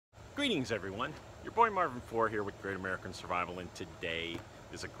Greetings everyone, your boy Marvin 4 here with Great American Survival, and today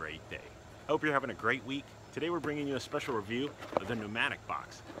is a great day. Hope you're having a great week. Today we're bringing you a special review of the Nomadik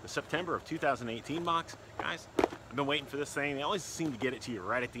Box, the September of 2018 box. Guys, I've been waiting for this thing. They always seem to get it to you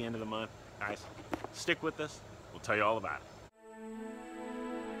right at the end of the month. Guys, stick with us. We'll tell you all about it.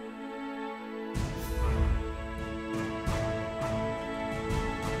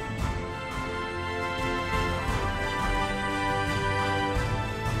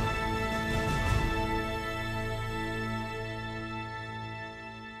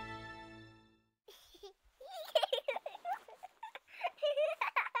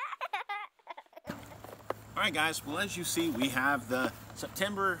 Alright guys, well as you see we have the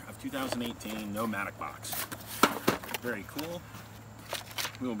September of 2018 Nomadik Box. Very cool.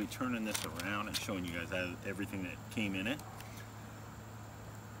 We will be turning this around and showing you guys everything that came in it.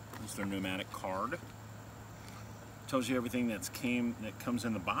 This is their Nomadik card. Tells you everything that comes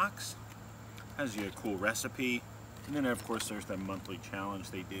in the box. Has you a cool recipe. And then of course there's the monthly challenge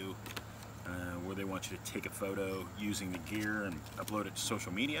they do where they want you to take a photo using the gear and upload it to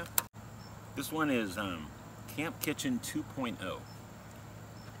social media. This one is Camp Kitchen 2.0.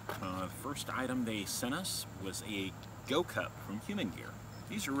 First item they sent us was a Go Cup from Human Gear.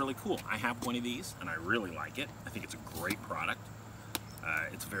 These are really cool. I have one of these and I really like it. I think it's a great product.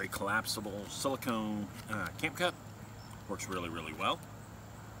 It's a very collapsible silicone camp cup. Works really, really well.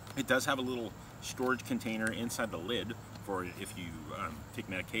 It does have a little storage container inside the lid for if you take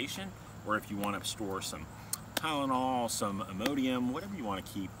medication or if you want to store some Tylenol, some Imodium, whatever you want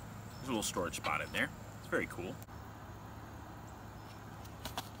to keep. There's a little storage spot in there. It's very cool.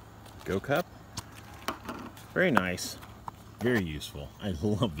 Go Cup. Very nice. Very useful. I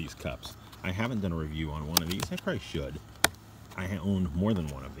love these cups. I haven't done a review on one of these. I probably should. I own more than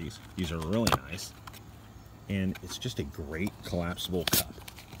one of these. These are really nice. And it's just a great collapsible cup.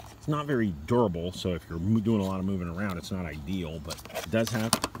 It's not very durable, so if you're doing a lot of moving around, it's not ideal, but it does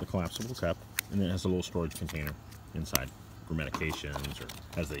have the collapsible cup, and then it has a little storage container inside for medications, or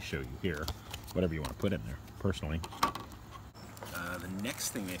as they show you here, whatever you want to put in there. Personally, the next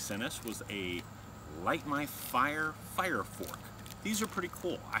thing they sent us was a Light My Fire fork. These are pretty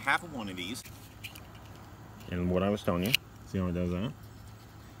cool. I have one of these, and what I was telling you, see how it does that?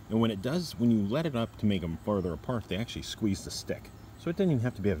 And when you let it up to make them farther apart, they actually squeeze the stick, so it doesn't even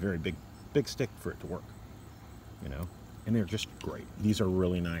have to be a very big stick for it to work, you know. And they're just great. These are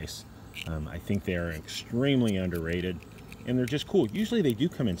really nice. I think they are extremely underrated. And they're just cool. Usually they do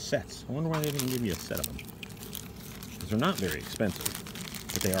come in sets. I wonder why they didn't give you a set of them. Because they're not very expensive,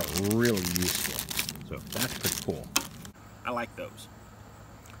 but they are really useful. So that's pretty cool. I like those.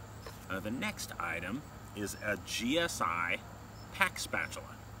 The next item is a GSI pack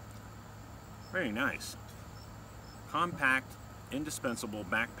spatula. Very nice. Compact, indispensable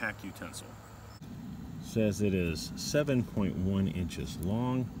backpack utensil. Says it is 7.1 inches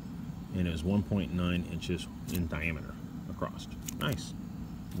long and is 1.9 inches in diameter. Across. Nice.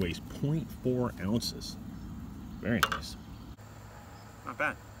 Weighs 0.4 ounces. Very nice. Not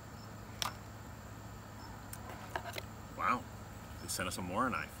bad. Wow. They sent us a Mora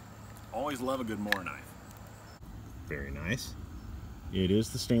knife. Always love a good Mora knife. Very nice. It is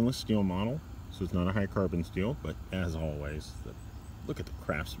the stainless steel model, so it's not a high carbon steel, but as always, look at the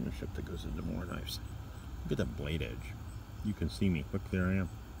craftsmanship that goes into Mora knives. Look at that blade edge. You can see me. Look, there I am.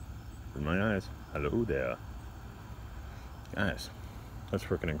 In my eyes. Hello there. Guys, that's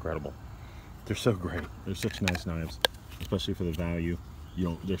freaking incredible. They're so great. They're such nice knives, especially for the value. I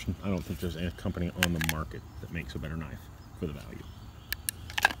don't think there's any company on the market that makes a better knife for the value.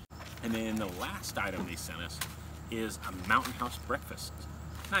 And then the last item they sent us is a Mountain House breakfast.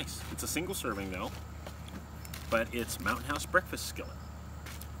 Nice. It's a single serving though, but it's Mountain House breakfast skillet.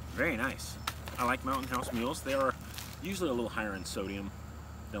 Very nice. I like Mountain House meals. They are usually a little higher in sodium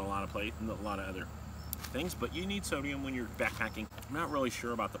than a lot of other things, but you need sodium when you're backpacking. I'm not really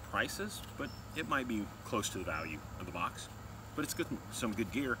sure about the prices, but it might be close to the value of the box. But it's good, some good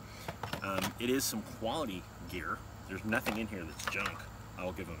gear. It is some quality gear. There's nothing in here that's junk.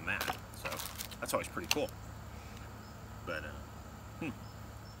 I'll give them that. So that's always pretty cool. But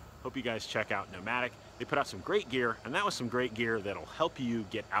hope you guys check out Nomadik. They put out some great gear, and that was some great gear that'll help you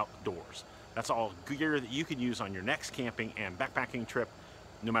get outdoors. That's all gear that you can use on your next camping and backpacking trip,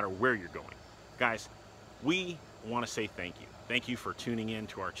 no matter where you're going. Guys, we want to say thank you. Thank you for tuning in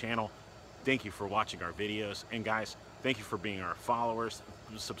to our channel. Thank you for watching our videos. And guys, thank you for being our followers,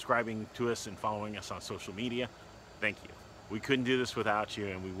 subscribing to us and following us on social media. Thank you. We couldn't do this without you,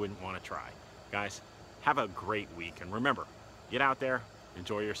 and we wouldn't want to try. Guys, have a great week. And remember, get out there,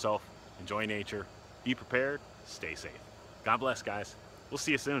 enjoy yourself, enjoy nature, be prepared, stay safe. God bless, guys. We'll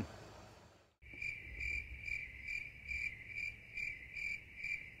see you soon.